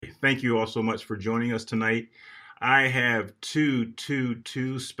thank you all so much for joining us tonight. I have two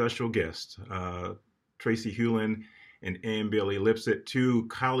special guests, Tracey Hulen and Ann Bailey Lipsett, two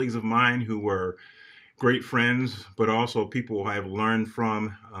colleagues of mine who were great friends, but also people I have learned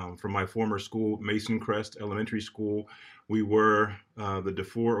from my former school, Mason Crest Elementary School. We were the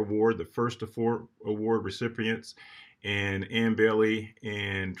DuFour Award, the first DuFour Award recipients, and Ann Bailey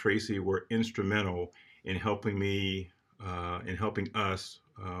and Tracey were instrumental in helping me and helping us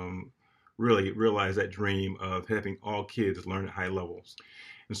really realize that dream of having all kids learn at high levels.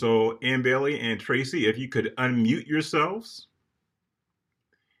 And so, Ann Bailey and Tracey, if you could unmute yourselves,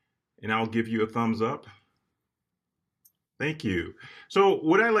 and I'll give you a thumbs up. Thank you. So,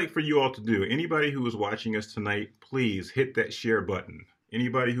 what I'd like for you all to do, anybody who is watching us tonight, please hit that share button.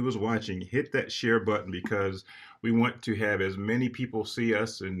 Anybody who is watching, hit that share button because we want to have as many people see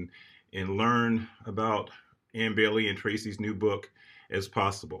us and learn about Ann Bailey and Tracey's new book as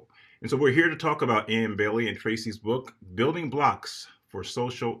possible. And so we're here to talk about Ann Bailey and Tracey's book, Building Blocks for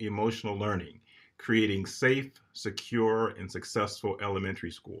Social Emotional Learning, Creating Safe, Secure, and Successful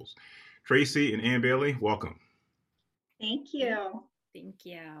Elementary Schools. Tracey and Ann Bailey, welcome. Thank you. Thank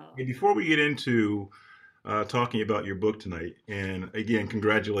you. And before we get into talking about your book tonight, and again,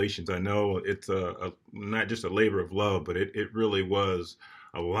 congratulations. I know it's not just a labor of love, but it really was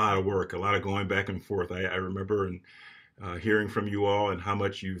a lot of work, a lot of going back and forth. I remember hearing from you all and how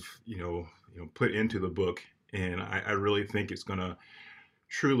much you've put into the book, and I really think it's going to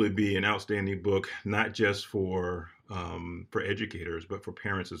truly be an outstanding book, not just for educators, but for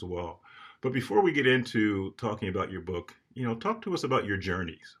parents as well. But before we get into talking about your book, talk to us about your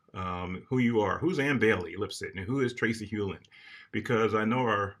journeys, who you are, who's Ann Bailey Lipsett, and who is Tracey Hulen, because I know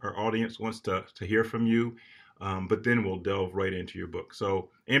our audience wants to hear from you, but then we'll delve right into your book. So,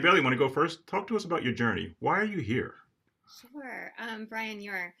 Ann Bailey, want to go first? Talk to us about your journey. Why are you here? Sure. Brian,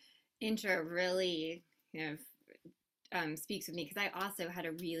 your intro really speaks with me because I also had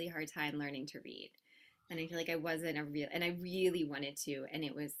a really hard time learning to read. And I feel like I wasn't and I really wanted to. And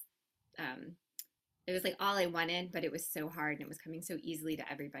it was like all I wanted, but it was so hard and it was coming so easily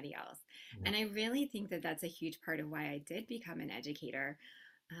to everybody else. Yeah. And I really think that that's a huge part of why I did become an educator.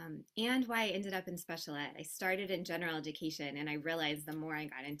 And why I ended up in special ed. I started in general education and I realized the more I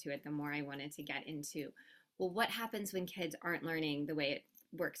got into it, the more I wanted to get into, well, what happens when kids aren't learning the way it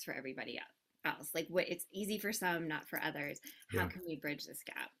works for everybody else? Like what it's easy for some, not for others. How can we bridge this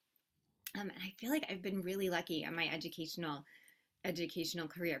gap? And I feel like I've been really lucky on my educational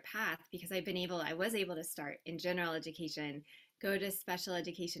career path because I was able to start in general education, go to special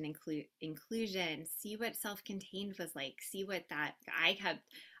education inclusion, see what self-contained was like, see what that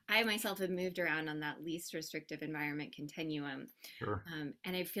I myself have moved around on that least restrictive environment continuum. Sure.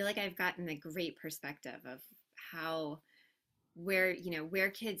 And I feel like I've gotten a great perspective of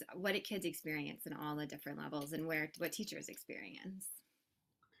what kids experience in all the different levels and what teachers experience.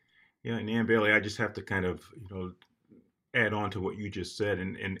 Yeah, and Ann Bailey, I just have to kind of, add on to what you just said.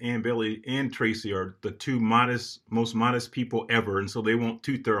 And Ann Bailey and Tracey are the two most modest people ever, and so they won't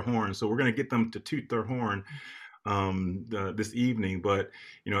toot their horn. So we're going to get them to toot their horn this evening. But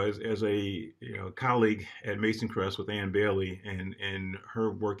as a colleague at Mason Crest with Ann Bailey and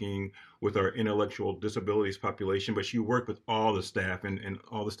her working with our intellectual disabilities population, but she worked with all the staff and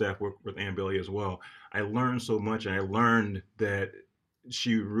all the staff worked with Ann Bailey as well. I learned so much, and I learned that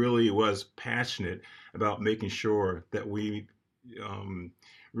she really was passionate about making sure that we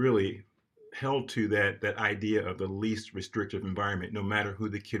really held to that idea of the least restrictive environment, no matter who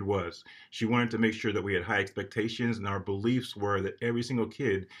the kid was. She wanted to make sure that we had high expectations, and our beliefs were that every single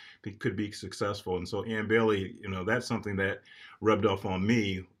kid could be successful. And so, Ann Bailey, that's something that rubbed off on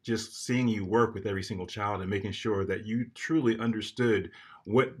me, just seeing you work with every single child and making sure that you truly understood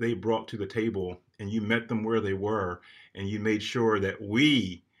what they brought to the table and you met them where they were, and you made sure that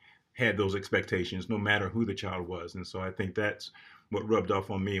we had those expectations no matter who the child was. And so I think that's what rubbed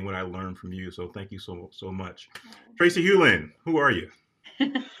off on me and what I learned from you. So thank you so much. Tracey Hulen, who are you?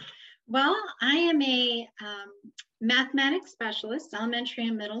 Well, I am a mathematics specialist, elementary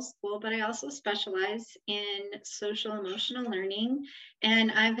and middle school, but I also specialize in social emotional learning.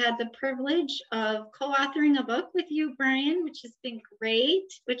 And I've had the privilege of co-authoring a book with you, Brian, which has been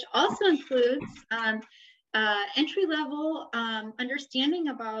great, which also includes entry-level understanding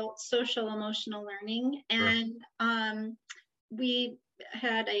about social emotional learning. And we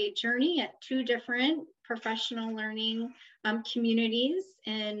had a journey at two different professional learning communities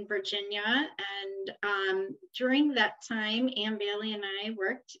in Virginia. And during that time, Ann Bailey and I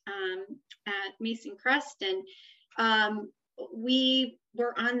worked at Mason Crest, and we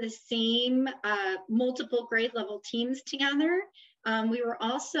were on the same multiple grade level teams together. We were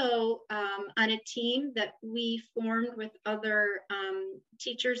also on a team that we formed with other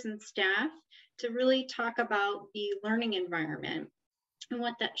teachers and staff to really talk about the learning environment and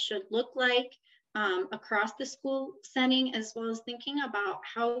what that should look like across the school setting, as well as thinking about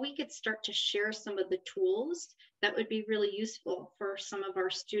how we could start to share some of the tools that would be really useful for some of our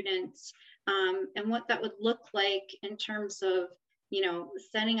students, and what that would look like in terms of, you know,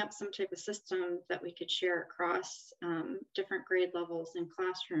 setting up some type of system that we could share across different grade levels and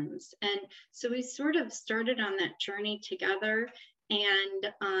classrooms. And so we sort of started on that journey together.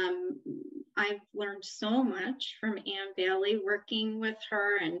 And I've learned so much from Ann Bailey working with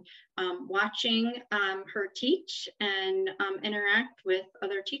her and watching her teach and interact with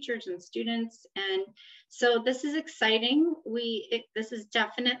other teachers and students. And so this is exciting. This has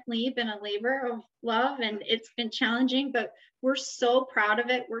definitely been a labor of love, and it's been challenging, but we're so proud of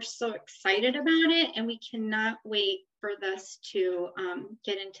it. We're so excited about it, and we cannot wait for this to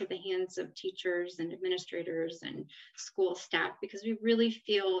get into the hands of teachers and administrators and school staff, because we really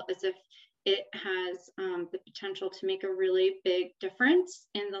feel as if it has the potential to make a really big difference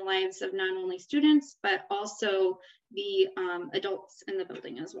in the lives of not only students, but also the adults in the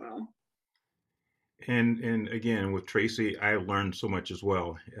building as well. And again, with Tracey, I learned so much as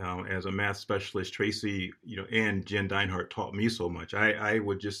well. As a math specialist, Tracey, and Jen Deinhardt taught me so much. I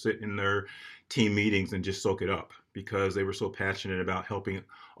would just sit in their team meetings and just soak it up, because they were so passionate about helping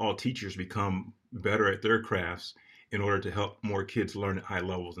all teachers become better at their crafts in order to help more kids learn at high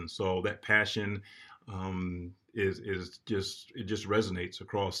levels. And so that passion is just, it just resonates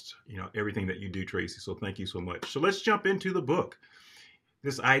across, everything that you do, Tracey. So thank you so much. So let's jump into the book.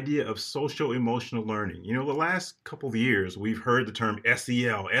 This idea of social emotional learning. The last couple of years, we've heard the term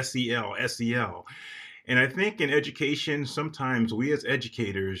SEL, SEL, SEL. And I think in education, sometimes we as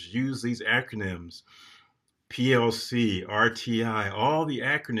educators use these acronyms, PLC, RTI, all the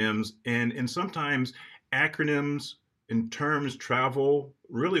acronyms, and sometimes acronyms and terms travel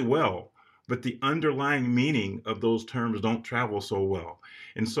really well, but the underlying meaning of those terms don't travel so well.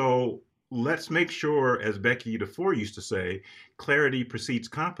 And so let's make sure, as Becky DuFour used to say, clarity precedes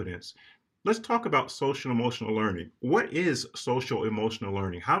competence. Let's talk about social emotional learning. What is social emotional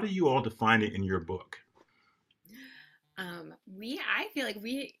learning? How do you all define it in your book? I feel like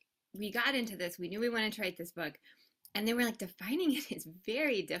we got into this. We knew we wanted to write this book, and then we're like, defining it is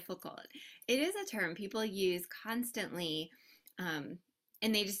very difficult. It is a term people use constantly, and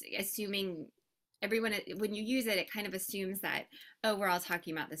they just assuming everyone, when you use it, it kind of assumes that, oh, we're all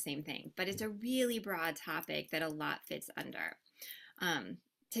talking about the same thing. But it's a really broad topic that a lot fits under.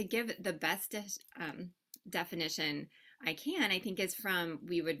 To give the best definition I think is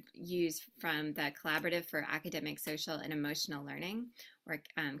we would use from the Collaborative for Academic, Social, and Emotional Learning, or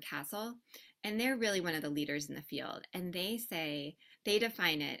CASEL. And they're really one of the leaders in the field. And they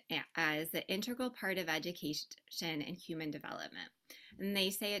define it as the integral part of education and human development. And they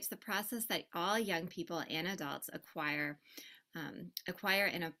say it's the process that all young people and adults acquire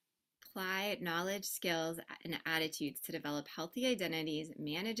and apply knowledge, skills, and attitudes to develop healthy identities,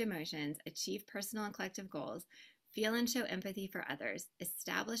 manage emotions, achieve personal and collective goals, feel and show empathy for others,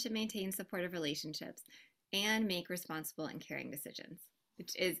 establish and maintain supportive relationships, and make responsible and caring decisions.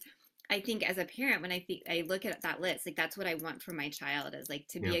 Which is, I think, as a parent, when I look at that list, like that's what I want for my child, is like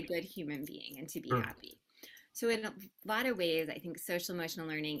to be a good human being and to be happy. So in a lot of ways, I think social emotional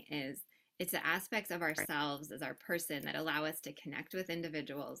learning it's the aspects of ourselves as our person that allow us to connect with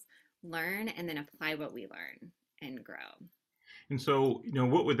individuals, learn, and then apply what we learn and grow. And so,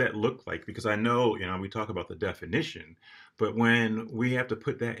 what would that look like? Because I know, we talk about the definition, but when we have to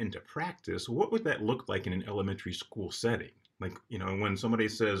put that into practice, what would that look like in an elementary school setting? Like, when somebody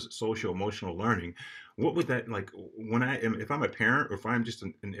says social emotional learning, what would that, like, if I'm a parent, or if I'm just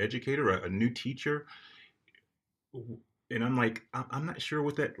an educator, a new teacher, and I'm like, I'm not sure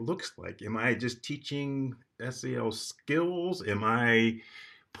what that looks like. Am I just teaching SEL skills? Am I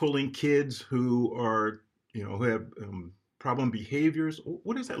pulling kids who are, who have problem behaviors?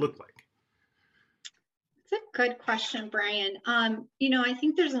 What does that look like? It's a good question, Brian. I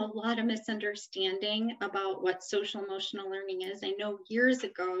think there's a lot of misunderstanding about what social emotional learning is. I know years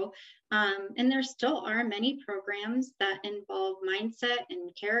ago, and there still are many programs that involve mindset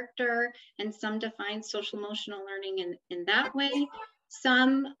and character, and some define social emotional learning in that way.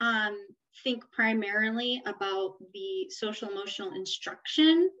 Some think primarily about the social emotional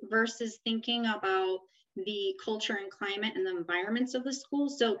instruction versus thinking about the culture and climate and the environments of the school.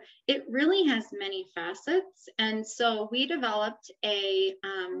 So it really has many facets. And so we developed a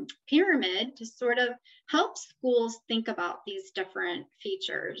pyramid to sort of help schools think about these different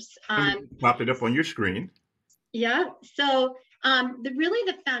features. Popped it up on your screen. Yeah. So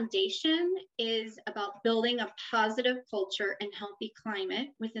The foundation is about building a positive culture and healthy climate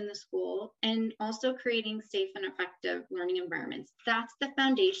within the school, and also creating safe and effective learning environments. That's the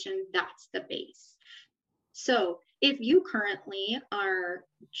foundation, that's the base. So if you currently are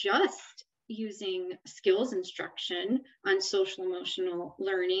just using skills instruction on social emotional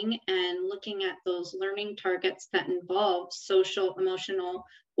learning and looking at those learning targets that involve social, emotional,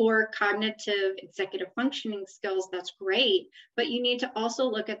 or cognitive executive functioning skills, that's great. But you need to also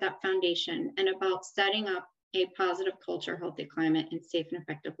look at that foundation and about setting up a positive culture, healthy climate, and safe and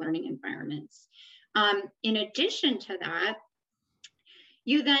effective learning environments. In addition to that,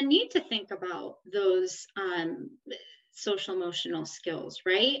 you then need to think about those social emotional skills,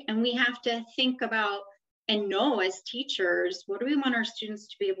 right? And we have to think about and know as teachers, what do we want our students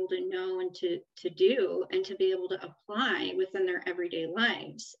to be able to know and to do and to be able to apply within their everyday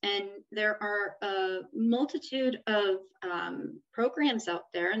lives. And there are a multitude of programs out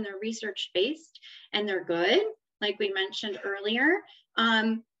there, and they're research-based and they're good, like we mentioned earlier.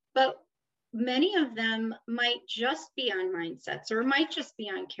 But many of them might just be on mindsets, or might just be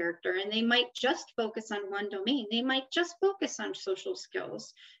on character, and they might just focus on one domain. They might just focus on social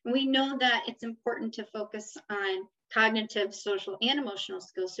skills. And we know that it's important to focus on cognitive, social, and emotional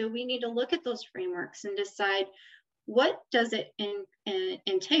skills. So we need to look at those frameworks and decide, what does it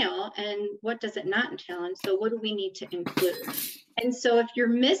entail and what does it not entail? And so what do we need to include? And so if you're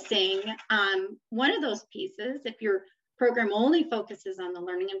missing one of those pieces, if you're program only focuses on the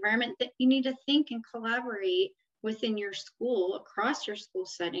learning environment, that you need to think and collaborate within your school, across your school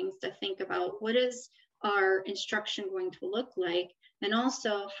settings, to think about what is our instruction going to look like, and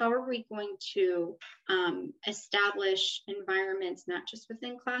also how are we going to establish environments, not just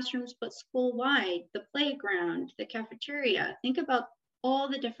within classrooms, but school-wide, the playground, the cafeteria. Think about all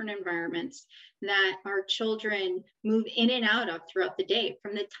the different environments that our children move in and out of throughout the day.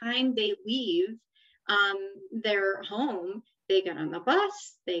 From the time they leave their home, they get on the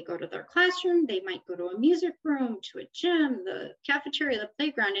bus, they go to their classroom, they might go to a music room, to a gym, the cafeteria, the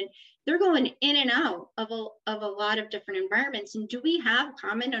playground, and they're going in and out of a lot of different environments. And do we have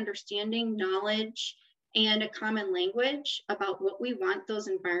common understanding, knowledge, and a common language about what we want those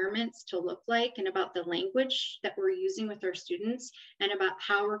environments to look like, and about the language that we're using with our students, and about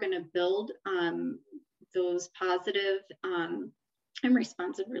how we're going to build those positive and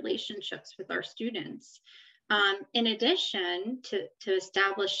responsive relationships with our students? In addition to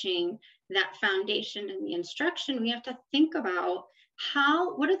establishing that foundation in the instruction, we have to think about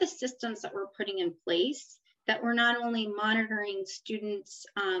what are the systems that we're putting in place that we're not only monitoring students'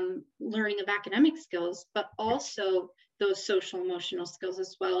 learning of academic skills, but also those social emotional skills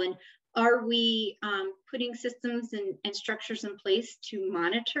as well. And are we putting systems and structures in place to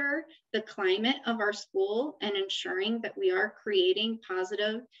monitor the climate of our school and ensuring that we are creating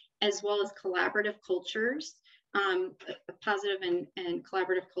positive as well as collaborative cultures, a positive and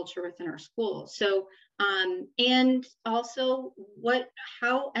collaborative culture within our school? So, and also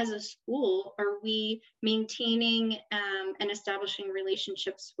how as a school are we maintaining and establishing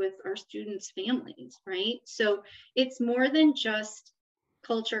relationships with our students' families, right? So it's more than just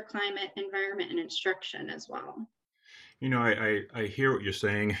culture, climate, environment, and instruction as well. You know, I hear what you're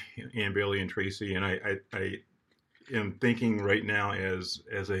saying, Ann Bailey and Tracey, and I am thinking right now as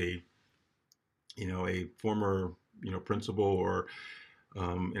a a former principal, or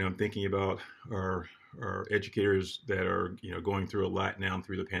and I'm thinking about our educators that are going through a lot now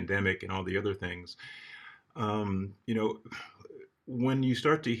through the pandemic and all the other things. When you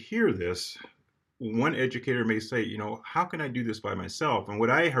start to hear this, one educator may say, how can I do this by myself? And what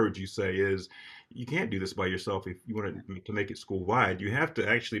I heard you say is, you can't do this by yourself if you want to make it school-wide. You have to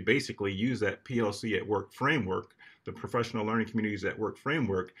actually basically use that PLC at Work framework, the Professional Learning Communities at Work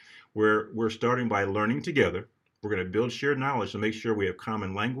framework, where we're starting by learning together. We're going to build shared knowledge to make sure we have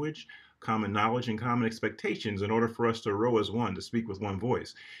common language, common knowledge, and common expectations in order for us to row as one, to speak with one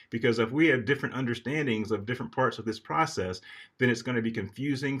voice. Because if we have different understandings of different parts of this process, then it's going to be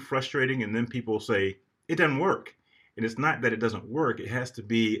confusing, frustrating, and then people say, it doesn't work. And it's not that it doesn't work. It has to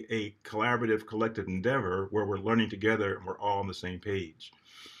be a collaborative, collective endeavor where we're learning together and we're all on the same page.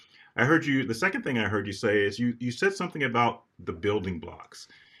 The second thing I heard you say is you said something about the building blocks.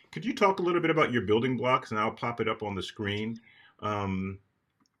 Could you talk a little bit about your building blocks, and I'll pop it up on the screen?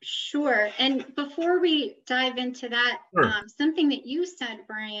 Sure. And before we dive into that, Sure. Something that you said,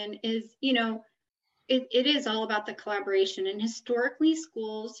 Brian, is, it is all about the collaboration. And historically,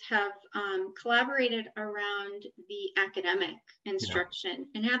 schools have collaborated around the academic instruction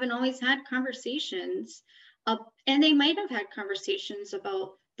and haven't always had conversations. And they might have had conversations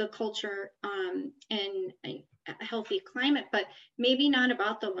about the culture and a healthy climate, but maybe not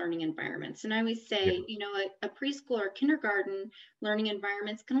about the learning environments. And I always say, you know, a preschool or kindergarten learning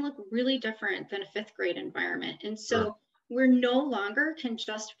environment is going to look really different than a fifth grade environment. And so we're no longer can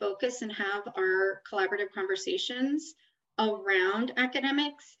just focus and have our collaborative conversations around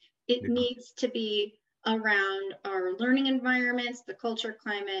academics. It needs to be around our learning environments, the culture,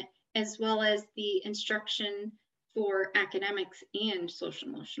 climate, as well as the instruction for academics and social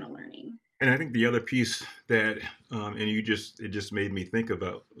emotional learning. And I think the other piece that, and it just made me think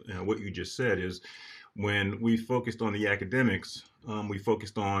about what you just said is when we focused on the academics, we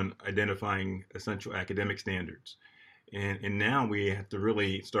focused on identifying essential academic standards. And now we have to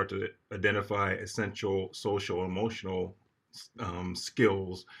really start to identify essential social emotional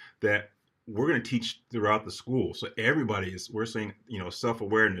skills that we're going to teach throughout the school. So we're saying, you know,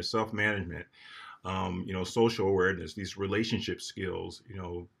 self-awareness, self-management, you know, social awareness, these relationship skills, you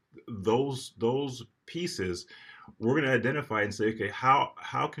know, those pieces we're going to identify and say, okay,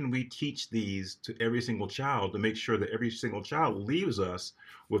 how can we teach these to every single child to make sure that every single child leaves us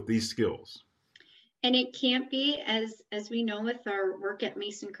with these skills? And it can't be, as we know with our work at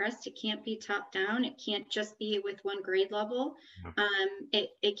Mason Crest, it can't be top down. It can't just be with one grade level.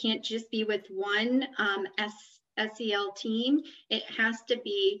 It can't just be with one SEL team. It has to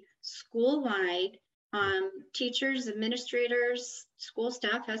be school-wide. Teachers, administrators, school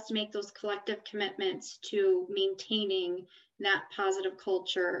staff has to make those collective commitments to maintaining that positive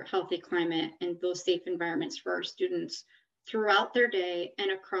culture, healthy climate, and those safe environments for our students throughout their day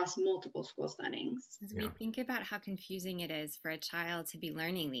and across multiple school settings. As we think about how confusing it is for a child to be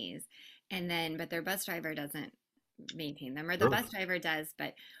learning these, but their bus driver doesn't maintain them, or the bus driver does,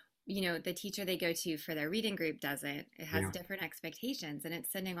 but you know, the teacher they go to for their reading group doesn't. It has different expectations, and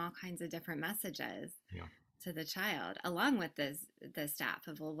it's sending all kinds of different messages to the child, along with the staff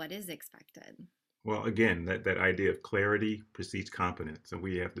of, well, what is expected? Well, again, that idea of clarity precedes competence, and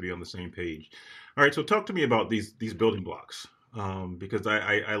we have to be on the same page. All right, so talk to me about these building blocks, because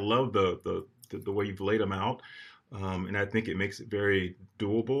I love the way you've laid them out, and I think it makes it very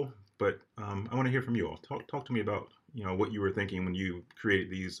doable. But I want to hear from you all. Talk to me about, you know, what you were thinking when you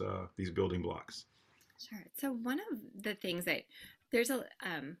created these building blocks. Sure. So one of the things that there's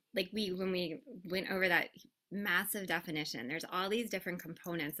when we went over that massive definition, there's all these different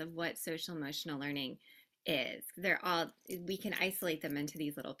components of what social emotional learning is. We can isolate them into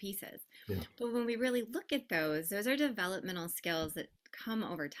these little pieces. But when we really look at those are developmental skills that come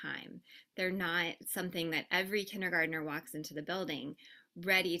over time. They're not something that every kindergartner walks into the building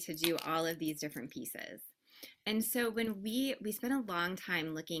ready to do all of these different pieces. And so when we spent a long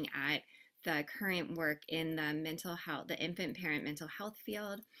time looking at the current work in the mental health, the infant parent mental health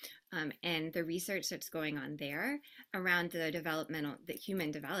field, and the research that's going on there around the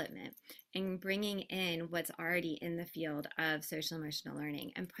human development, and bringing in what's already in the field of social emotional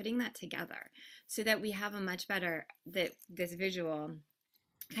learning and putting that together so that we have a much better, this visual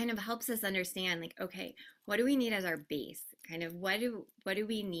kind of helps us understand, like, okay, what do we need as our base? Kind of what do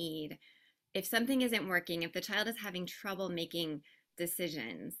we need if something isn't working, if the child is having trouble making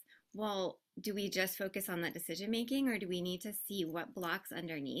decisions? Well, do we just focus on that decision making, or do we need to see what blocks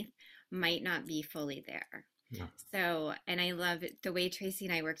underneath might not be fully there? So, and I love the way Tracey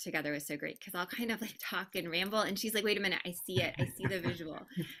and I work together was so great, because I'll kind of like talk and ramble, and she's like, wait a minute, I see it. I see the visual.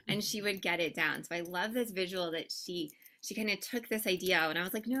 And she would get it down. So I love this visual that she kind of took this idea out, and I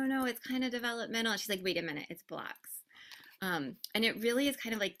was like, no, it's kind of developmental. And she's like, wait a minute, it's blocks. And it really is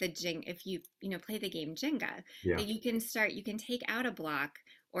kind of like the if you play the game Jenga, that you can take out a block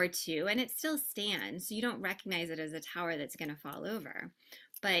or two and it still stands. So you don't recognize it as a tower that's going to fall over,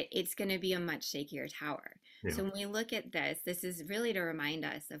 but it's going to be a much shakier tower. So when we look at this is really to remind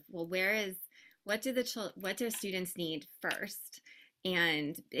us of, well, what do students need first?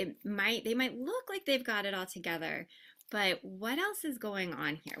 And they might look like they've got it all together, but what else is going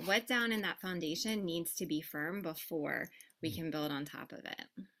on here? What down in that foundation needs to be firm before we can build on top of it?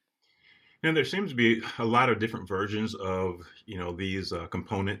 And there seems to be a lot of different versions of, these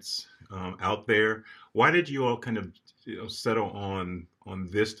components out there. Why did you all kind of settle on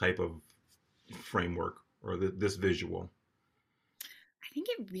this type of framework or this visual? I think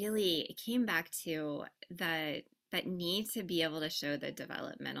it came back to that need to be able to show the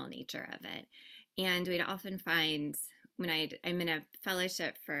developmental nature of it. And we'd often find when I'm in a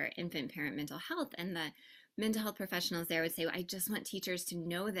fellowship for infant parent mental health, and the mental health professionals there would say, I just want teachers to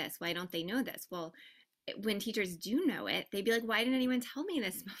know this. Why don't they know this? Well, when teachers do know it, they'd be like, why didn't anyone tell me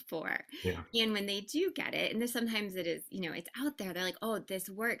this before? And when they do get it, and sometimes it is, it's out there, they're like, oh, this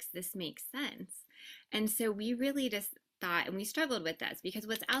works, this makes sense. And so we really just thought, and we struggled with this because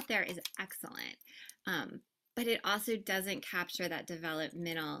what's out there is excellent. but it also doesn't capture that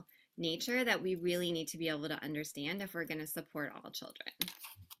developmental nature that we really need to be able to understand if we're going to support all children.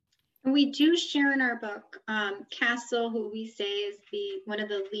 We do share in our book, Castle, who we say is one of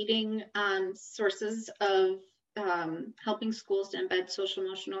the leading sources of helping schools to embed social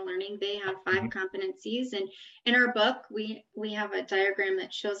emotional learning. They have 5 competencies, and in our book we have a diagram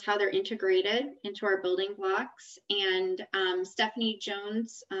that shows how they're integrated into our building blocks. And Stephanie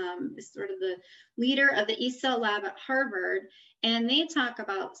Jones is sort of the leader of the ESL lab at Harvard, and they talk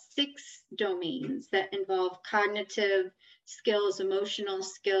about 6 domains that involve cognitive skills, emotional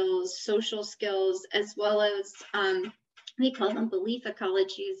skills, social skills, as well as they call them belief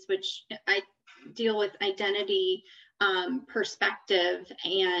ecologies, which I deal with identity, perspective,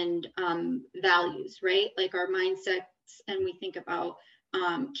 and values, right? Like our mindsets, and we think about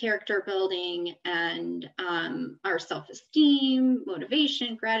character building and our self-esteem,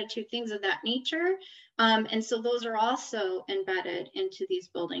 motivation, gratitude, things of that nature. And so those are also embedded into these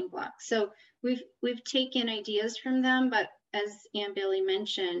building blocks. So we've taken ideas from them, but as Ann Bailey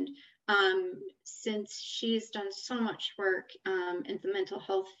mentioned, since she's done so much work in the mental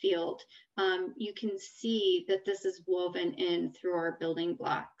health field, you can see that this is woven in through our building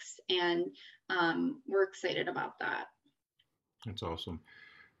blocks, and we're excited about that. That's awesome.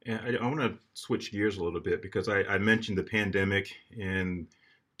 And I want to switch gears a little bit, because I mentioned the pandemic and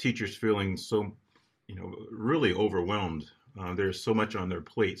teachers feeling so, really overwhelmed. There's so much on their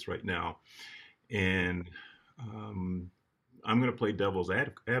plates right now. And I'm going to play devil's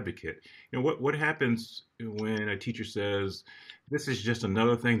advocate. What happens when a teacher says, this is just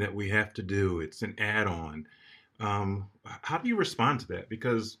another thing that we have to do, it's an add-on? How do you respond to that?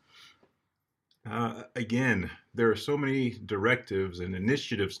 Because again, there are so many directives and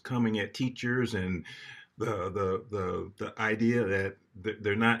initiatives coming at teachers, and the idea that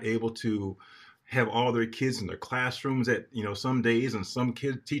they're not able to have all their kids in their classrooms at some days, and some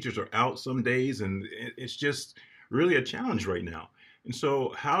teachers are out some days, and it's just really a challenge right now. And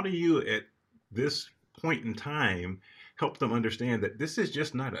so how do you, at this point in time, help them understand that this is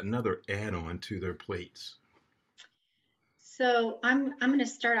just not another add-on to their plates? So I'm going to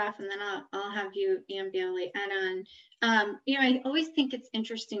start off, and then I'll have you, Ann Bailey, add on. I always think it's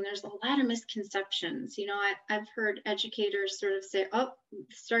interesting. There's a lot of misconceptions. I've heard educators sort of say, "Oh,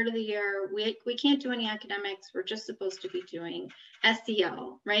 start of the year, we can't do any academics. We're just supposed to be doing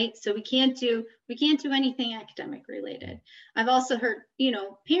SEL, right? So we can't do anything academic related." I've also heard,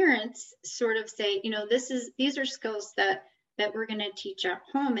 parents sort of say, these are skills that we're going to teach at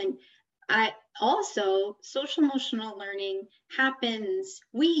home. And social emotional learning happens.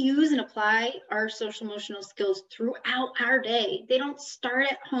 We use and apply our social emotional skills throughout our day. They don't start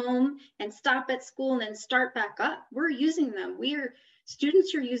at home and stop at school and then start back up. We're using them.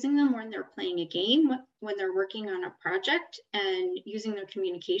 Students are using them when they're playing a game, when they're working on a project, and using their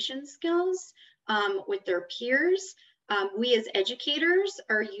communication skills with their peers. We as educators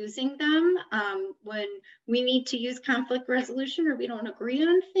are using them when we need to use conflict resolution, or we don't agree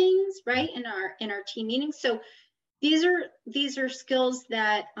on things, right, in our team meetings. So these are skills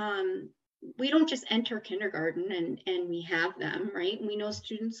that we don't just enter kindergarten and we have them, right? We know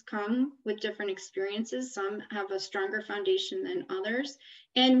students come with different experiences. Some have a stronger foundation than others.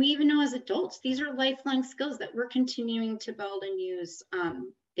 And we even know as adults, these are lifelong skills that we're continuing to build and use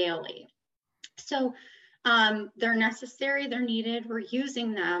daily. So they're necessary, they're needed, we're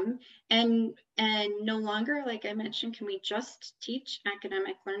using them, and no longer, like I mentioned, can we just teach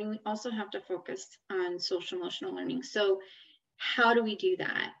academic learning. We also have to focus on social emotional learning. So how do we do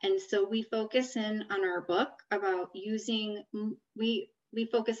that? And so we focus in on our book about we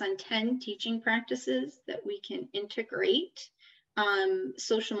focus on 10 teaching practices that we can integrate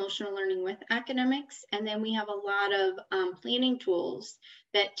social emotional learning with academics. And then we have a lot of planning tools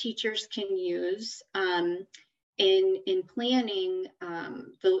that teachers can use in planning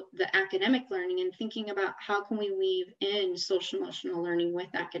the academic learning, and thinking about how can we weave in social emotional learning with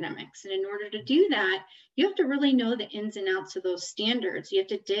academics. And in order to do that, you have to really know the ins and outs of those standards. You have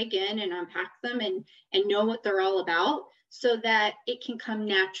to dig in and unpack them and know what they're all about, so that it can come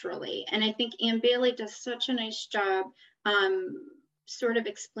naturally. And I think Ann Bailey does such a nice job sort of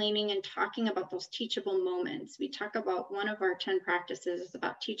explaining and talking about those teachable moments. We talk about one of our 10 practices is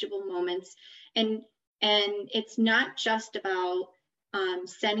about teachable moments. And it's not just about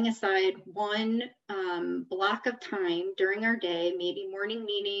setting aside one block of time during our day, maybe morning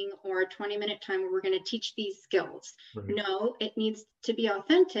meeting or a 20-minute time where we're going to teach these skills. Right. No, it needs to be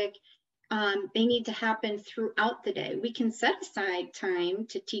authentic. they need to happen throughout the day. We can set aside time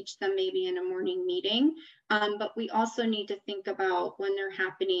to teach them maybe in a morning meeting, but we also need to think about when they're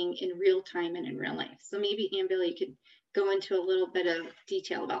happening in real time and in real life. So maybe Ann-Billy could go into a little bit of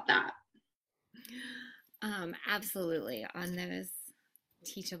detail about that. Absolutely, on those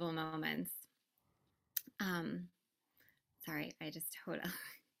teachable moments. Sorry, I just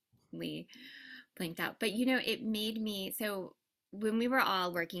totally blanked out. But it made me, so when we were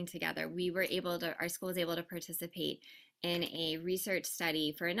all working together, our school was able to participate in a research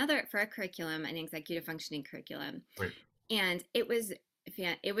study for a curriculum, an executive functioning curriculum. Right. And it was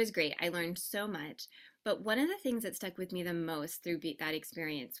great. I learned so much. But one of the things that stuck with me the most through that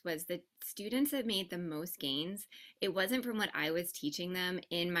experience was the students that made the most gains. It wasn't from what I was teaching them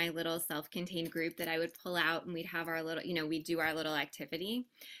in my little self-contained group that I would pull out and we'd have our little, we'd do our little activity.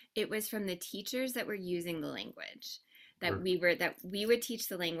 It was from the teachers that were using the language, that we would teach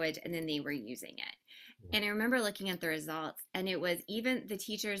the language and then they were using it. And I remember looking at the results, and it was even the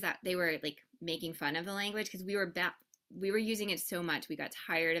teachers that they were like making fun of the language because we were using it so much. We got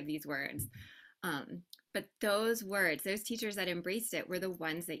tired of these words. But those teachers that embraced it were the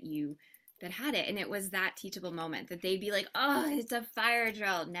ones that had it. And it was that teachable moment that they'd be like, oh, it's a fire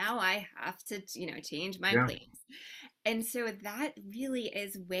drill. Now I have to, change my plates. And so that really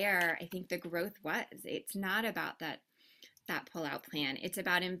is where I think the growth was. It's not about that pull-out plan. It's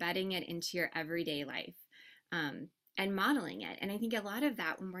about embedding it into your everyday life, and modeling it. And I think a lot of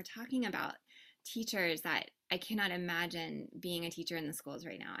that, when we're talking about teachers, that I cannot imagine being a teacher in the schools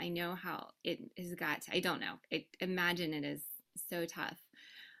right now. I know how it has got to, I don't know. Imagine it is so tough.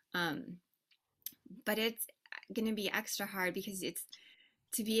 But it's going to be extra hard because it's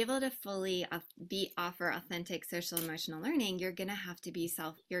to be able to fully offer authentic social emotional learning, you're going to have to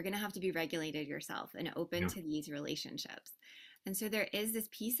be regulated yourself and open to these relationships. And so there is this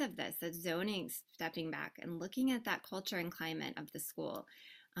piece of this, that zoning, stepping back and looking at that culture and climate of the school,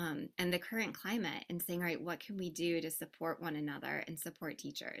 and the current climate, and saying, all right, what can we do to support one another and support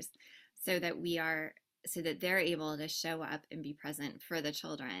teachers so that they're able to show up and be present for the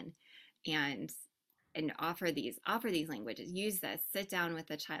children and offer these languages, use this, sit down with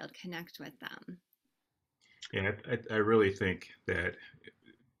the child, connect with them. Yeah, I really think that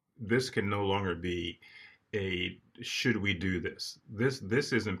this can no longer be a should we do this.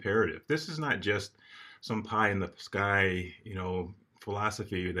 This is imperative. This is not just some pie in the sky,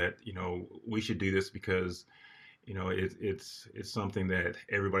 philosophy that we should do this because it's something that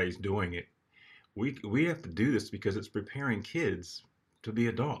everybody's doing it. We have to do this because it's preparing kids to be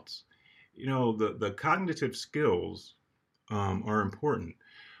adults. The cognitive skills are important,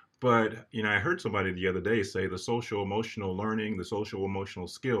 but I heard somebody the other day say the social emotional learning, the social emotional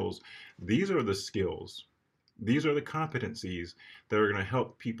skills, these are the skills. These are the competencies that are going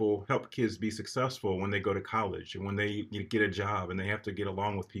to help kids be successful when they go to college and when they get a job and they have to get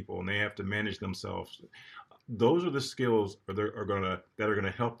along with people and they have to manage themselves. Those are the skills that are going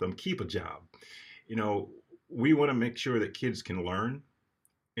to help them keep a job. We want to make sure that kids can learn,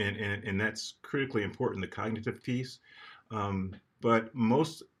 and that's critically important, the cognitive piece. But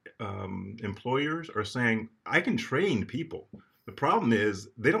most employers are saying, I can train people. The problem is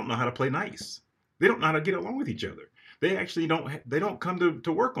they don't know how to play nice. They don't know how to get along with each other. They actually don't come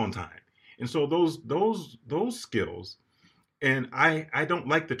to work on time. And so those skills, and I don't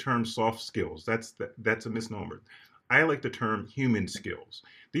like the term soft skills. That's a misnomer. I like the term human skills.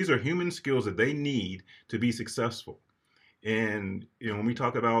 These are human skills that they need to be successful. And when we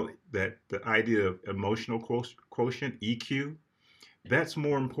talk about that, the idea of emotional quotient, EQ, that's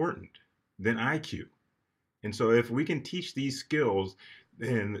more important than IQ. And so if we can teach these skills,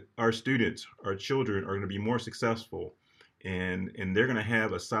 then our students, our children are going to be more successful, and they're going to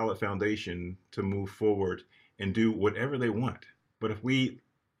have a solid foundation to move forward and do whatever they want. But if we,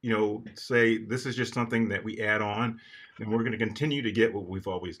 say this is just something that we add on, then we're going to continue to get what we've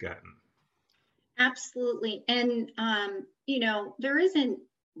always gotten. Absolutely. And, there isn't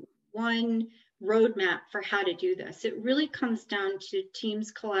one roadmap for how to do this. It really comes down to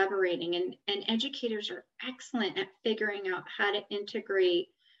teams collaborating, and educators are excellent at figuring out how to integrate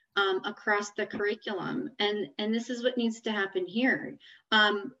across the curriculum. And this is what needs to happen here.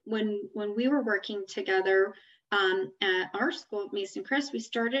 When we were working together at our school at Mason Crest, we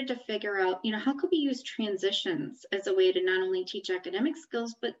started to figure out, how could we use transitions as a way to not only teach academic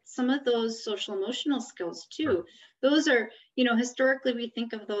skills, but some of those social emotional skills too. Those are, historically we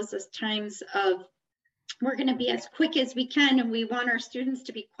think of those as times of we're going to be as quick as we can, and we want our students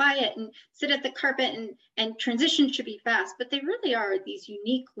to be quiet and sit at the carpet, and transition should be fast, but they really are these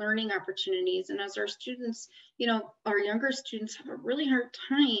unique learning opportunities. And as our students, our younger students have a really hard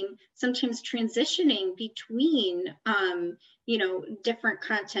time sometimes transitioning between, different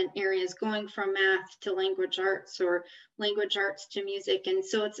content areas, going from math to language arts or language arts to music. And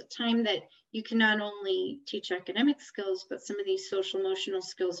so it's a time that you can not only teach academic skills, but some of these social emotional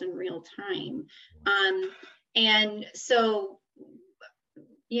skills in real time. And so,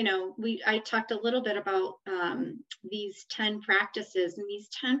 I talked a little bit about these 10 practices, and these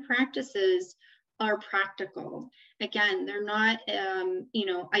 10 practices are practical. Again, they're not,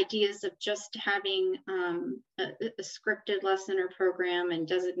 ideas of just having a scripted lesson or program and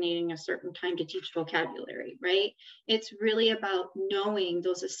designating a certain time to teach vocabulary, right? It's really about knowing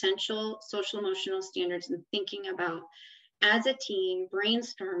those essential social emotional standards and thinking about, as a team,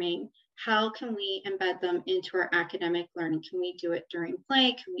 brainstorming, how can we embed them into our academic learning? Can we do it during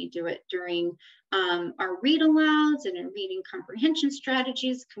play? Can we do it during our read alouds and in reading comprehension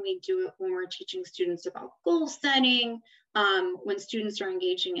strategies? Can we do it when we're teaching students about goal setting? When students are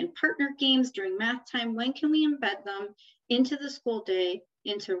engaging in partner games during math time? When can we embed them into the school day,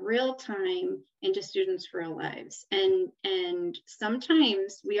 into real time, into students' real lives? And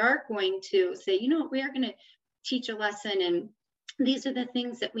sometimes we are going to say, we are going to teach a lesson, and these are the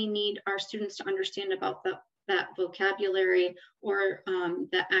things that we need our students to understand about that vocabulary or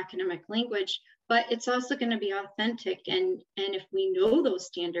that academic language, but it's also going to be authentic. And if we know those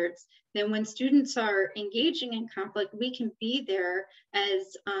standards, then when students are engaging in conflict, we can be there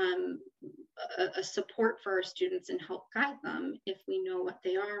as a support for our students and help guide them if we know what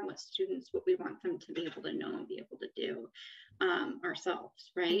they are and what we want them to be able to know and be able to do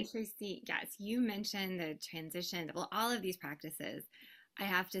ourselves, right? And Tracey, yes, you mentioned the transition. Well, all of these practices, I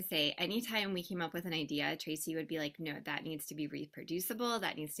have to say, anytime we came up with an idea, Tracey would be like, no, that needs to be reproducible.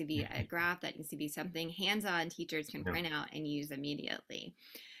 That needs to be a graph. That needs to be something hands-on teachers can print out and use immediately.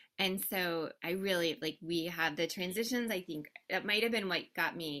 And so I really we have the transitions. I think that might have been what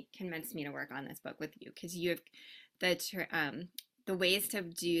convinced me to work on this book with you, because you have the ways to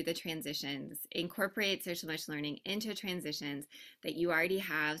do the transitions, incorporate social emotional learning into transitions that you already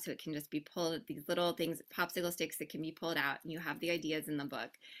have, so it can just be pulled, these little things, popsicle sticks that can be pulled out, and you have the ideas in the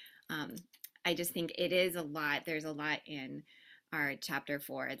book. I just think it is a lot. There's a lot in our chapter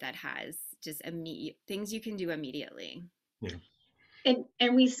 4 that has just immediate things you can do immediately. Yeah.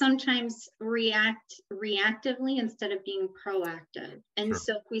 And we sometimes react reactively instead of being proactive. And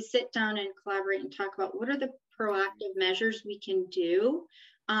so if we sit down and collaborate and talk about what are the proactive measures we can do,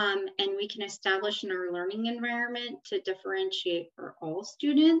 and we can establish in our learning environment to differentiate for all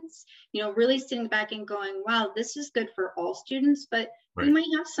students, really sitting back and going, wow, this is good for all students, but we might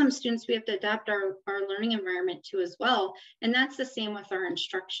have some students we have to adapt our learning environment to as well. And that's the same with our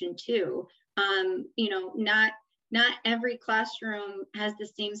instruction too. Not every classroom has the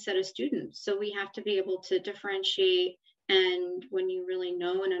same set of students. So we have to be able to differentiate. And when you really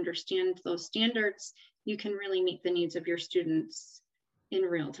know and understand those standards, you can really meet the needs of your students in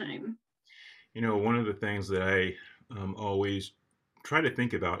real time. One of the things that I always try to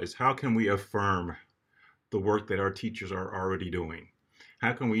think about is how can we affirm the work that our teachers are already doing?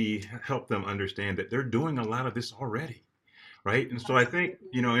 How can we help them understand that they're doing a lot of this already? Right. And so I think,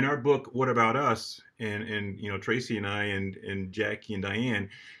 in our book, What About Us? And Tracey and I and Jackie and Diane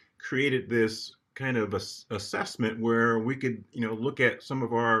created this kind of assessment where we could, look at some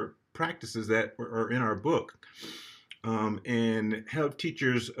of our practices that are in our book and have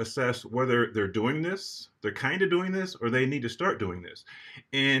teachers assess whether they're doing this, they're kind of doing this, or they need to start doing this.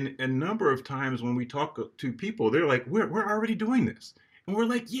 And a number of times when we talk to people, they're like, we're already doing this. And we're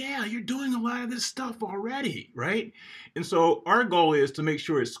like, yeah, you're doing a lot of this stuff already, right? And so our goal is to make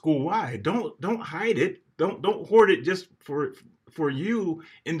sure it's school-wide. Don't hide it. Don't hoard it just for you,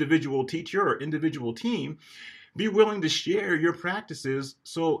 individual teacher or individual team. Be willing to share your practices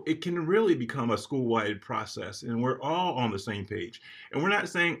so it can really become a school-wide process, and we're all on the same page. And we're not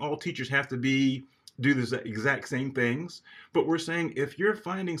saying all teachers have to do the exact same things, but we're saying if you're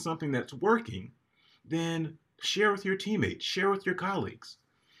finding something that's working, then share with your teammates, share with your colleagues.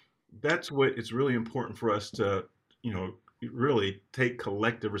 That's what it's really important for us to, really take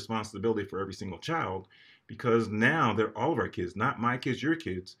collective responsibility for every single child, because now they're all of our kids, not my kids, your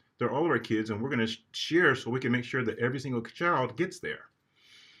kids. They're all of our kids, and we're going to share so we can make sure that every single child gets there.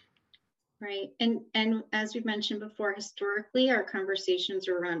 Right. And as we mentioned before, historically, our conversations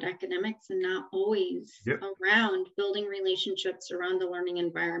are around academics and not always around building relationships around the learning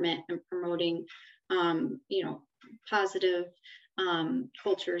environment and promoting positive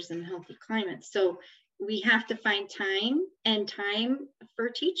cultures and healthy climates. So we have to find time, and time for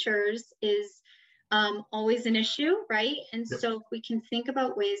teachers is always an issue, right? And Yep. so if we can think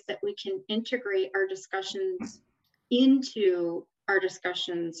about ways that we can integrate our discussions into our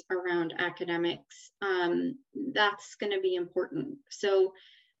discussions around academics, that's going to be important. So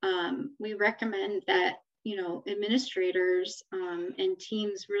we recommend that, administrators and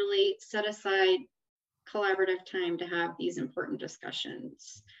teams really set aside collaborative time to have these important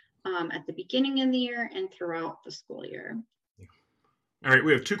discussions at the beginning of the year and throughout the school year. All right,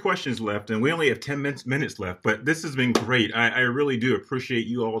 we have 2 questions left, and we only have 10 minutes left, but this has been great. I really do appreciate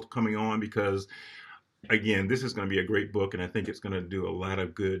you all coming on because, again, this is going to be a great book, and I think it's going to do a lot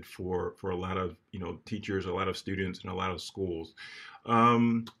of good for a lot of teachers, a lot of students, and a lot of schools.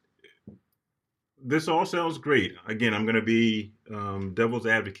 This all sounds great. Again, I'm going to be devil's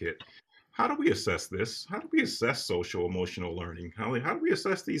advocate. How do we assess this? How do we assess social emotional learning? How do we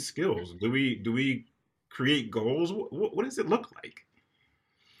assess these skills? Do we create goals? What does it look like?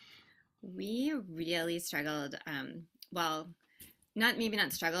 We really struggled. Well, not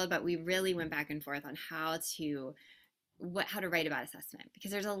struggled, but we really went back and forth on how to write about assessment,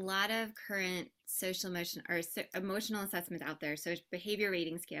 because there's a lot of current social emotional assessments out there, so behavior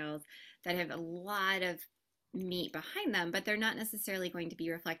rating scales that have a lot of meat behind them, but they're not necessarily going to be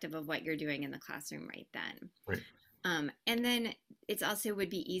reflective of what you're doing in the classroom right then. Right. And then it's also would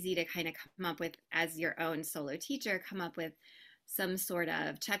be easy to kind of come up with, as your own solo teacher, come up with some sort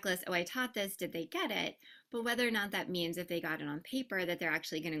of checklist. Oh, I taught this. Did they get it? But whether or not that means if they got it on paper that they're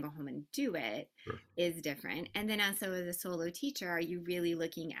actually going to go home and do it Sure. is different. And then also as a solo teacher, are you really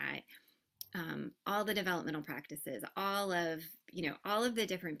looking at all the developmental practices, all of the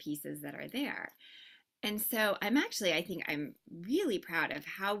different pieces that are there? And so I think I'm really proud of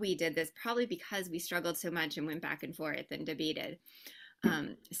how we did this, probably because we struggled so much and went back and forth and debated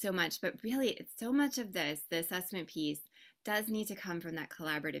so much. But really, it's so much of the assessment piece does need to come from that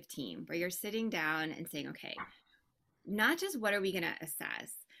collaborative team where you're sitting down and saying, okay, not just what are we going to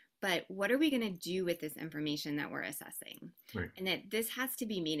assess, but what are we going to do with this information that we're assessing? Right. And that this has to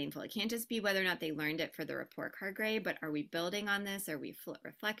be meaningful. It can't just be whether or not they learned it for the report card grade, but are we building on this? Are we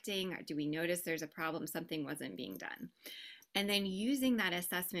reflecting? Or do we notice there's a problem, something wasn't being done? And then using that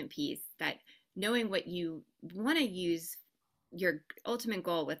assessment piece, that knowing what you want to use, your ultimate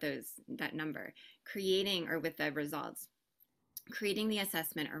goal with that number, creating, or with the results, creating the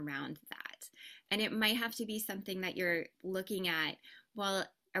assessment around that. And it might have to be something that you're looking at, well,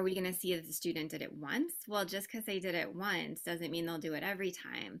 are we going to see that the student did it once? Well, just because they did it once doesn't mean they'll do it every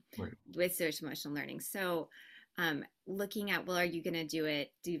time. Right. With social emotional learning. So looking at, well, are you going to do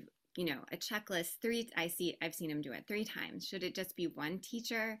it? Do a checklist I've seen them do it 3 times. Should it just be one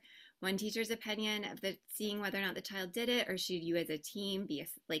teacher's opinion of seeing whether or not the child did it, or should you as a team be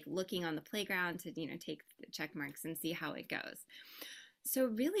like looking on the playground to take the check marks and see how it goes? So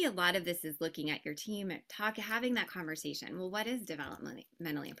really a lot of this is looking at your team, having that conversation. Well, what is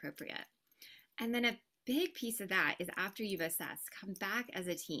developmentally appropriate? And then a big piece of that is, after you've assessed, come back as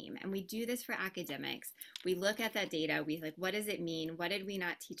a team. And we do this for academics. We look at that data. We what does it mean? What did we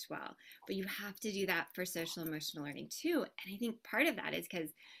not teach well? But you have to do that for social emotional learning too. And I think part of that is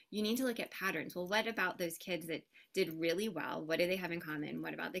because you need to look at patterns. Well, what about those kids that did really well? What do they have in common?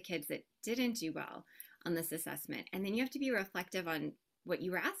 What about the kids that didn't do well on this assessment? And then you have to be reflective on what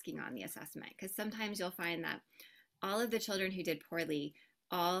you were asking on the assessment, because sometimes you'll find that all of the children who did poorly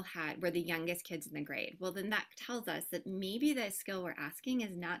were the youngest kids in the grade. Well, then that tells us that maybe the skill we're asking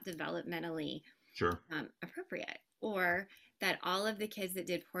is not developmentally appropriate, or that all of the kids that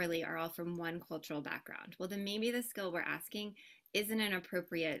did poorly are all from one cultural background. Well, then maybe the skill we're asking isn't an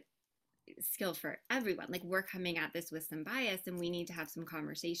appropriate skill for everyone. Like, we're coming at this with some bias, and we need to have some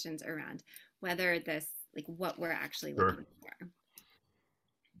conversations around whether this, what we're actually looking for.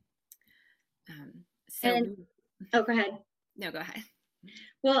 Go ahead. No, go ahead.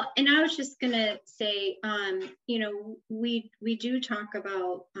 Well, and I was just going to say, we do talk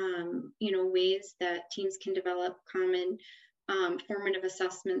about, ways that teams can develop common formative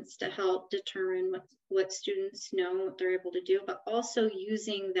assessments to help determine what students know, what they're able to do, but also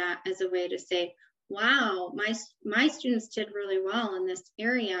using that as a way to say, wow, my students did really well in this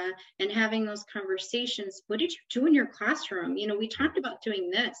area, and having those conversations. What did you do in your classroom? We talked about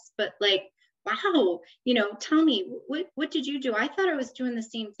doing this, but wow, tell me, what did you do? I thought I was doing the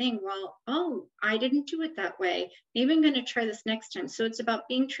same thing. Well, oh, I didn't do it that way. Maybe I'm going to try this next time. So it's about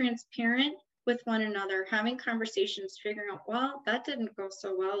being transparent with one another, having conversations, figuring out, well, that didn't go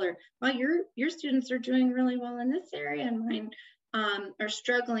so well, or well, your students are doing really well in this area, and mine are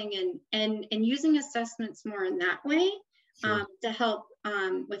struggling, and using assessments more in that way to help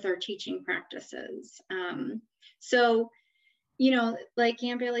with our teaching practices. So Like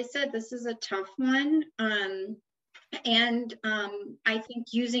Aunt Bailey said, this is a tough one. And I think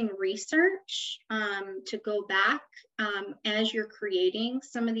using research to go back as you're creating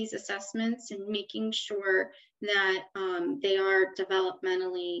some of these assessments and making sure that they are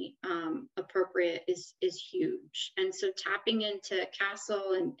developmentally appropriate is huge. And so tapping into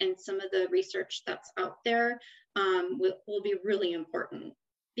CASEL and some of the research that's out there will be really important,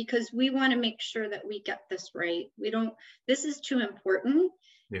 because we want to make sure that we get this right. This is too important.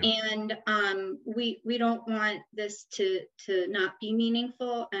 Yeah. And we don't want this to not be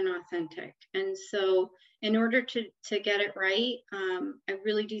meaningful and authentic. And so in order to get it right, I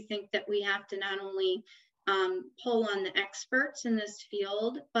really do think that we have to not only pull on the experts in this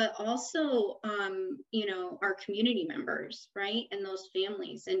field, but also, our community members, right? And those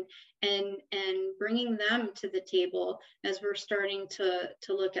families and bringing them to the table as we're starting to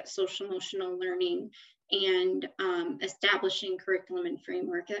look at social emotional learning and establishing curriculum and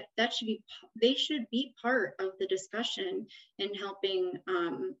framework. They should be part of the discussion in helping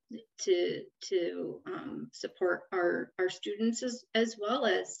to support our students as well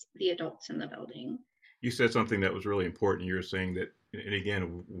as the adults in the building. You said something that was really important. You were saying that, and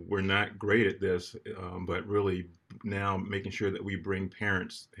again, we're not great at this, but really now making sure that we bring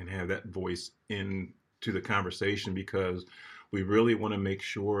parents and have that voice into the conversation, because we really want to make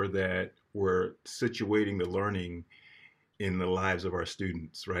sure that we're situating the learning in the lives of our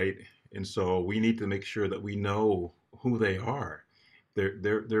students, right? And so we need to make sure that we know who they are,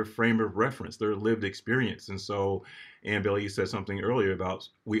 their frame of reference, their lived experience. And so, Ann Bailey, you said something earlier about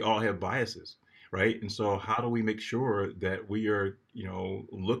we all have biases, right? And so how do we make sure that we are,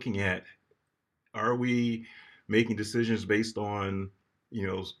 looking at, are we making decisions based on,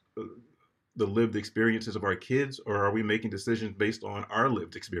 the lived experiences of our kids, or are we making decisions based on our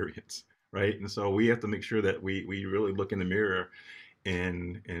lived experience, right? And so we have to make sure that we really look in the mirror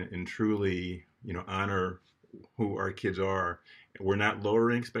and truly, honor who our kids are. We're not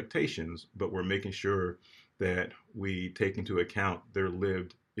lowering expectations, but we're making sure that we take into account their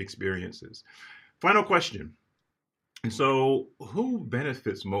lived experiences. Final question. And so who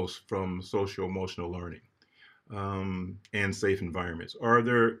benefits most from social emotional learning and safe environments?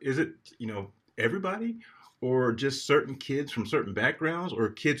 Is it, everybody, or just certain kids from certain backgrounds, or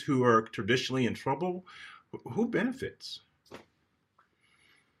kids who are traditionally in trouble? Who benefits?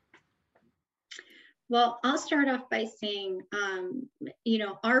 Well, I'll start off by saying,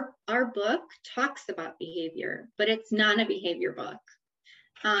 our book talks about behavior, but it's not a behavior book.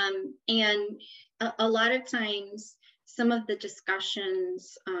 And a lot of times, some of the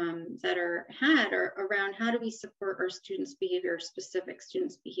discussions that are had are around how do we support our students' behavior, specific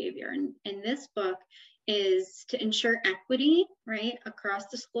students' behavior. And this book is to ensure equity, right, across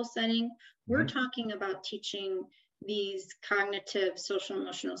the school setting. We're talking about teaching these cognitive, social,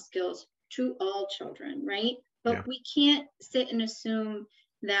 emotional skills to all children, right? But we can't sit and assume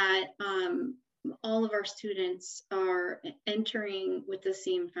that all of our students are entering with the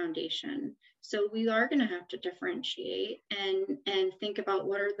same foundation. So we are going to have to differentiate and think about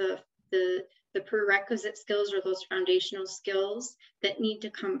what are the prerequisite skills, or those foundational skills that need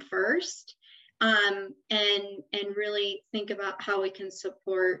to come first, and really think about how we can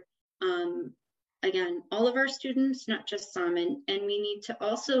support again all of our students, not just some. And we need to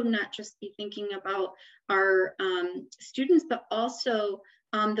also not just be thinking about our students, but also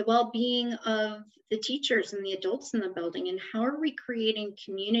the well-being of the teachers and the adults in the building, and how are we creating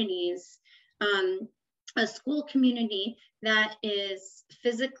communities, a school community that is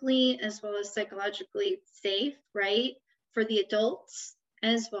physically as well as psychologically safe, right, for the adults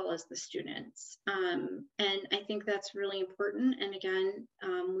as well as the students. And I think that's really important. And again,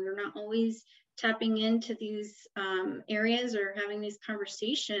 we're not always tapping into these areas or having these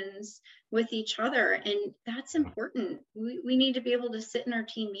conversations with each other, and that's important. We need to be able to sit in our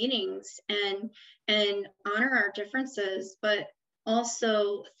team meetings and honor our differences, but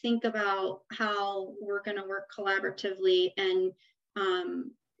also think about how we're going to work collaboratively and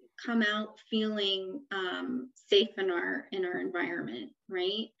come out feeling safe in our environment,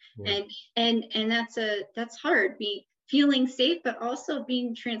 right? Yeah. And that's hard, feeling safe, but also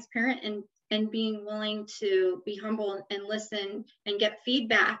being transparent and being willing to be humble and listen and get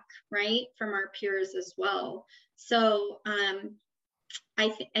feedback, right, from our peers as well. So I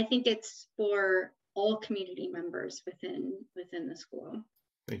think it's for all community members within the school.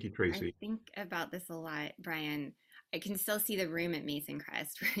 Thank you, Tracey. I think about this a lot, Brian. I can still see the room at Mason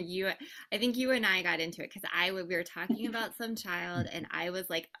Crest where I think you and I got into it because we were talking about some child and I was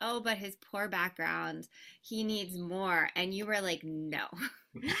like, oh, but his poor background, he needs more. And you were like, no.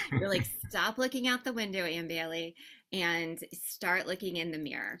 You're like, stop looking out the window, Ann Bailey. and start looking in the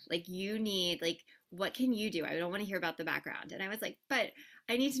mirror. Like, you need, like, what can you do? I don't want to hear about the background. And I was like, but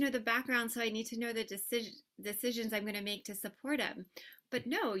I need to know the background, so I need to know the decisions I'm going to make to support them. But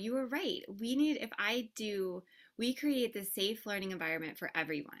no, you were right. We create this safe learning environment for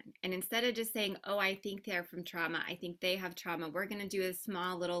everyone. And instead of just saying, oh, I think they're from trauma, I think they have trauma, we're going to do a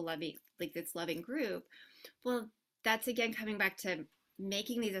small little loving, like this loving group. Well, that's again coming back to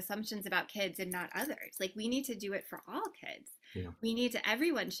making these assumptions about kids and not others. Like, we need to do it for all kids. Yeah.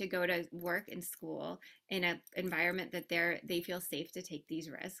 Everyone should go to work and school in an environment that they feel safe to take these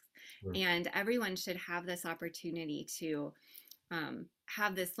risks. Right. And everyone should have this opportunity to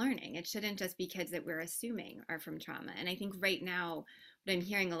have this learning. It shouldn't just be kids that we're assuming are from trauma. And I think right now, what I'm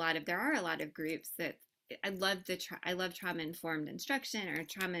hearing there are a lot of groups that I love trauma-informed instruction or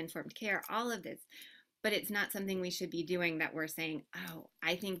trauma-informed care, all of this. But it's not something we should be doing that we're saying, oh,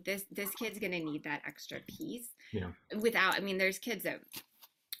 I think this kid's going to need that extra piece. Yeah. There's kids that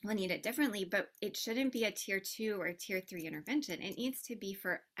will need it differently, but it shouldn't be a tier 2 or tier 3 intervention. It needs to be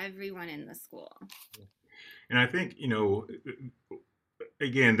for everyone in the school. And I think,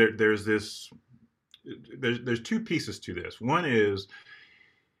 again, there's two pieces to this. One is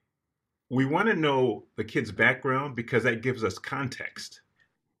we want to know the kid's background because that gives us context.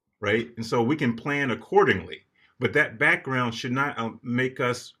 Right? And so we can plan accordingly, but that background should not make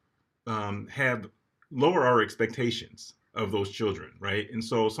us lower our expectations of those children, right? And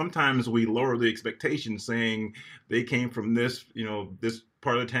so sometimes we lower the expectations saying they came from this, this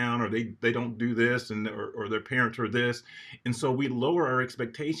part of the town, or they don't do this, and or their parents are this. And so we lower our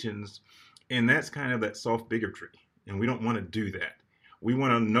expectations, and that's kind of that soft bigotry. And we don't want to do that. We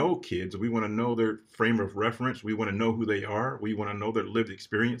want to know kids. We want to know their frame of reference. We want to know who they are. We want to know their lived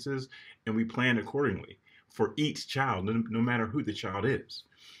experiences, and we plan accordingly for each child, no matter who the child is.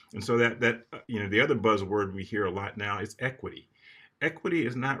 And so that the other buzzword we hear a lot now is equity. Equity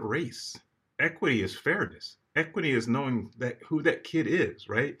is not race. Equity is fairness. Equity is knowing who that kid is,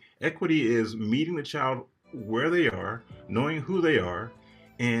 right? Equity is meeting the child where they are, knowing who they are,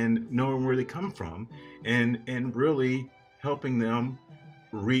 and knowing where they come from, and really helping them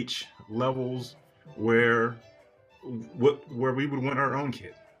reach levels where we would want our own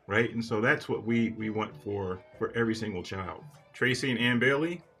kid, right? And so that's what we want for every single child. Tracey and Ann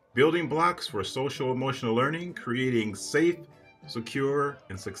Bailey, building blocks for social emotional learning, creating safe, secure,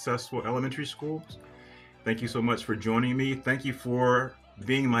 and successful elementary schools. Thank you so much for joining me. Thank you for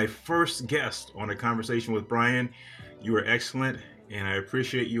being my first guest on A Conversation with Brian. You were excellent, and I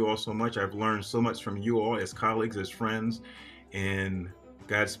appreciate you all so much. I've learned so much from you all as colleagues, as friends, and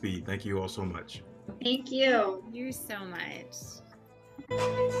Godspeed. Thank you all so much. Thank you. You so much.